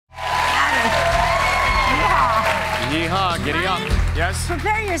Yeehaw, giddy up. Yes?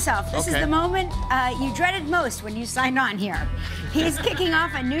 Prepare yourself. This is the moment you dreaded most when you signed on here. He's kicking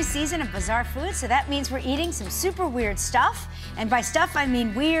off a new season of Bizarre Foods, so that means we're eating some super weird stuff. And by stuff, I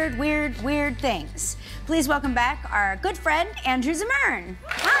mean weird, weird, weird things. Please welcome back our good friend, Andrew Zimmern.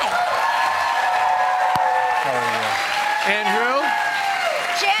 Hi. How are you? Andrew?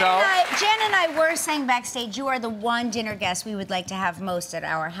 Jan and I were saying backstage, you are the one dinner guest we would like to have most at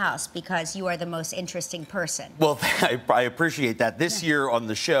our house because you are the most interesting person. Well, I appreciate that. This year on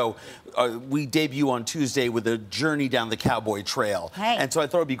the show, we debut on Tuesday with a journey down the cowboy trail. Hey. And so I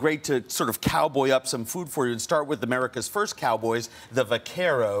thought it'd be great to sort of cowboy up some food for you and start with America's first cowboys, the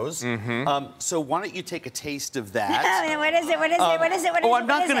vaqueros. So why don't you take a taste of that? What is it? What is it? What is it? What is it? Oh, I'm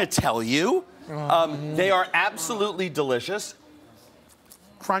not going to tell you. They are absolutely delicious.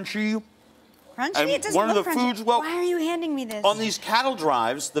 Crunchy. Crunchy? It doesn't one of look the crunchy. foods, well, why are you handing me this? On these cattle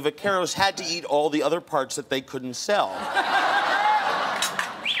drives, the vaqueros had to eat all the other parts that they couldn't sell.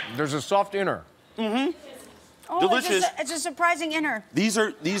 There's a soft inner. Oh, Delicious. It's a surprising inner. These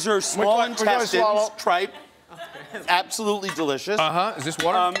are small intestines, tripe. Absolutely delicious. Is this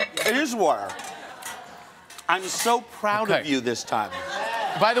water? It is water. I'm so proud of you this time.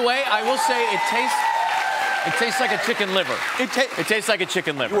 By the way, I will say it tastes like a chicken liver. It tastes like a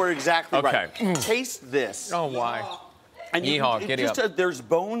chicken liver. You are exactly right. Taste this. Oh, why? And Yeehaw, giddy up. There's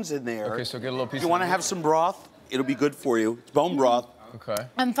bones in there. Okay, so get a little piece. You want to have some broth? It'll be good for you. It's bone broth. Okay.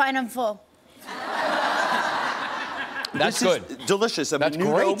 I'm fine, I'm full. That's good. Delicious. That's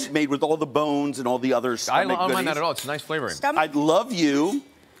great. Made with all the bones and all the other stomach I don't mind goodies. that at all. It's a nice flavoring. I'd love you.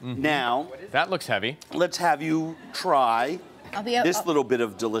 Now, that looks heavy. Let's have you try this little bit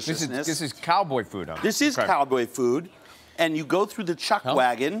of deliciousness. This is cowboy food. This is cowboy food. And you go through the chuck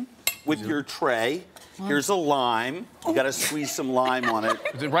wagon with your tray. Here's a lime. You got to squeeze some lime on it.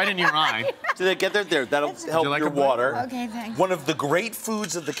 Is it right in your eye? Did it get there? That'll help your water. Okay, thanks. One of the great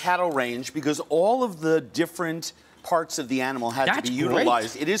foods of the cattle range because all of the different parts of the animal had to be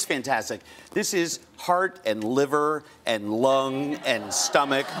utilized. It is fantastic. This is heart and liver and lung and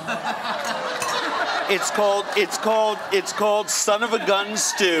stomach. It's called son of a gun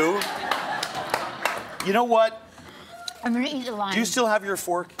stew. You know what? I'm gonna eat the lime. Do you still have your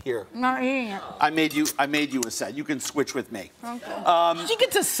fork here? I'm not eating it. I made you a set. You can switch with me. Okay. She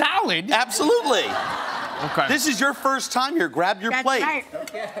gets a salad. Absolutely. Okay. This is your first time here. Grab your plate. Right.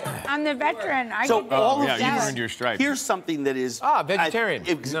 I'm the veteran. I So get all of you earned your stripes. Here's something that is vegetarian.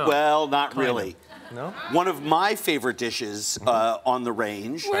 No. Well, not really. No. One of my favorite dishes on the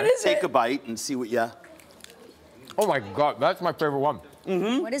range. What is Take it? a bite and see what you. Oh my God, that's my favorite one.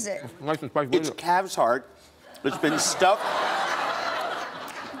 What is it? Nice and spicy. It's calf's heart. It's been stuffed.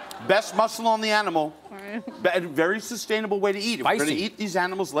 Best muscle on the animal. Very sustainable way to eat. If we're going to eat these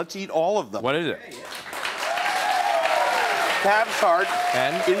animals, let's eat all of them. What is it? Calf's heart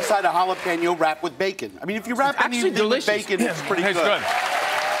and inside a jalapeno wrapped with bacon. I mean, if you wrap anything with bacon, it's pretty good.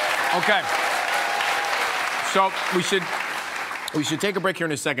 Okay. So we should take a break here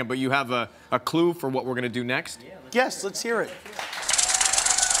in a second, but you have a clue for what we're going to do next? Yes, let's hear it.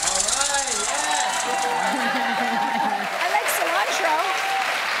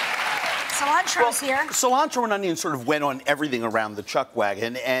 Cilantro's here. Cilantro and onion sort of went on everything around the chuck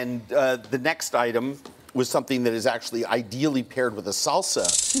wagon, and the next item was something that is actually ideally paired with a salsa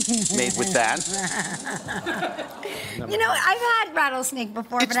made with that. You know, I've had rattlesnake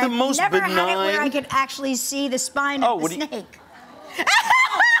before, It's but the I've most never had it where benign- I could actually see the spine of the snake.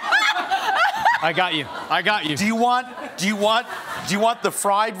 I got you. I got you. Do you want the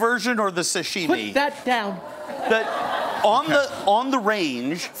fried version or the sashimi? Put that down. On the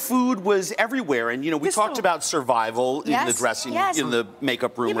range, food was everywhere, and you know we talked about survival in the dressing in the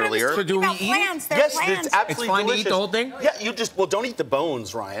makeup room earlier. So do we eat it? Yes, it's absolutely It's fine delicious. to eat the whole thing? Yeah, don't eat the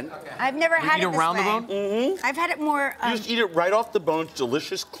bones, Ryan. I've never had it eat this around the way. bone? Mm-hmm. I've had it more. You just eat it right off the bones.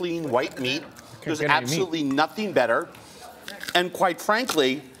 Delicious, clean, white meat. There's get any absolutely nothing better. And quite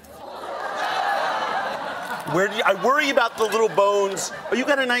frankly, I worry about the little bones. Oh, you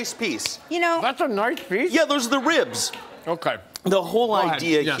got a nice piece. You know. That's a nice piece. Yeah, those are the ribs. Okay. The whole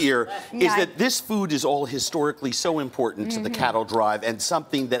idea here is Yeah. that this food is all historically so important to the cattle drive and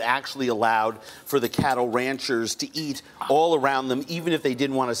something that actually allowed for the cattle ranchers to eat all around them, even if they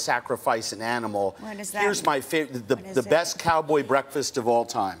didn't want to sacrifice an animal. What is that? Here's my favorite, the is best cowboy breakfast of all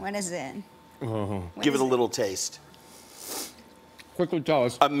time. What is it? Give it a little taste. Quickly tell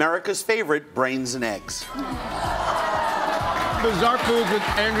us. America's favorite, brains and eggs. Bizarre Foods with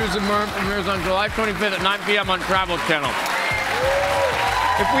Andrew Zimmern premieres on July 25th at 9 p.m. on Travel Channel.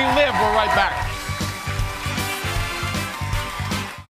 If we live, we're right back.